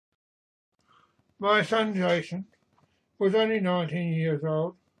My son Jason was only 19 years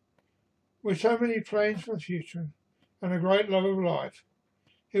old, with so many plans for the future and a great love of life.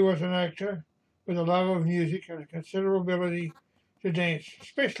 He was an actor with a love of music and a considerable ability to dance,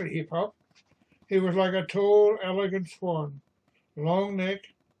 especially hip hop. He was like a tall, elegant swan, long neck,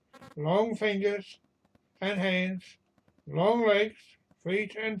 long fingers and hands, long legs,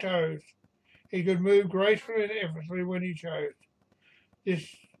 feet and toes. He could move gracefully and effortlessly when he chose. This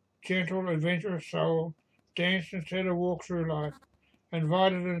gentle, adventurous soul danced instead of walked through life,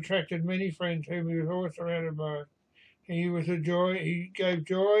 invited and attracted many friends whom he was always surrounded by. He gave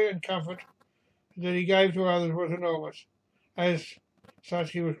joy and comfort that he gave to others was enormous. As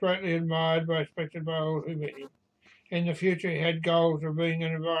such, he was greatly admired by respected by all who met him. In the future, he had goals of being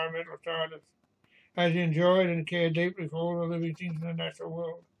an environmental scientist, as he enjoyed and cared deeply for all the living things in the natural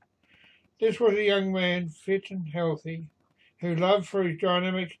world. This was a young man, fit and healthy, who loved for his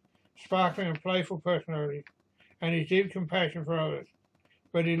dynamic, sparkling and playful personality, and his deep compassion for others.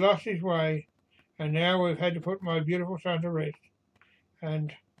 But he lost his way, and now we've had to put my beautiful son to rest,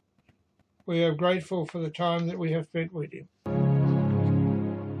 and we are grateful for the time that we have spent with him.